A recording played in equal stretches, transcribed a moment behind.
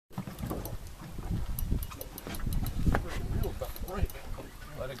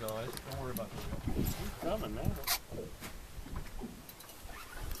Let it go, don't worry about the reel. He's coming now.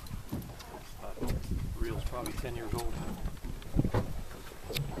 The reel's probably 10 years old.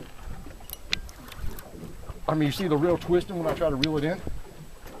 I mean, you see the reel twisting when I try to reel it in?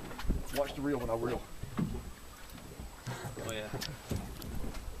 Watch the reel when I reel. Oh yeah.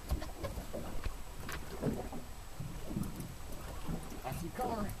 I see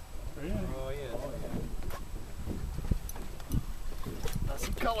color. Oh yeah. Oh yeah. I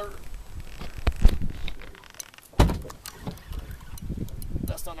see color.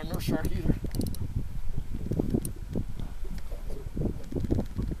 That's not a nurse shark either.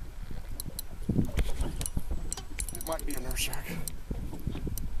 It might be a nurse shark.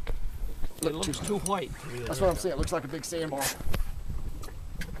 It looks too white. That's what I'm saying. It looks like a big sandbar.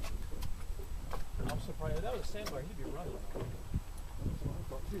 I'm surprised. If that was a sandbar, he'd be running.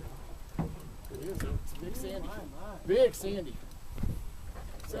 It is. It's big sandy. Big sandy.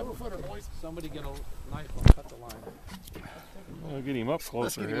 7 footer, boys. Somebody get a knife and cut the line. We'll get him up closer.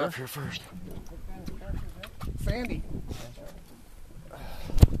 Let's get him here. up here first. Sandy.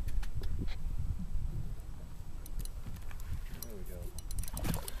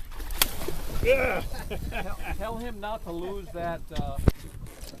 Yeah. Tell him not to lose that.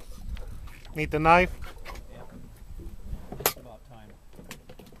 Need the knife? Yeah. It's about time.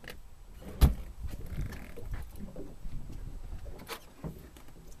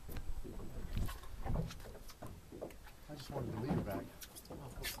 I just wanted to leave it back.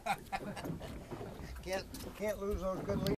 Can't lose those good leads.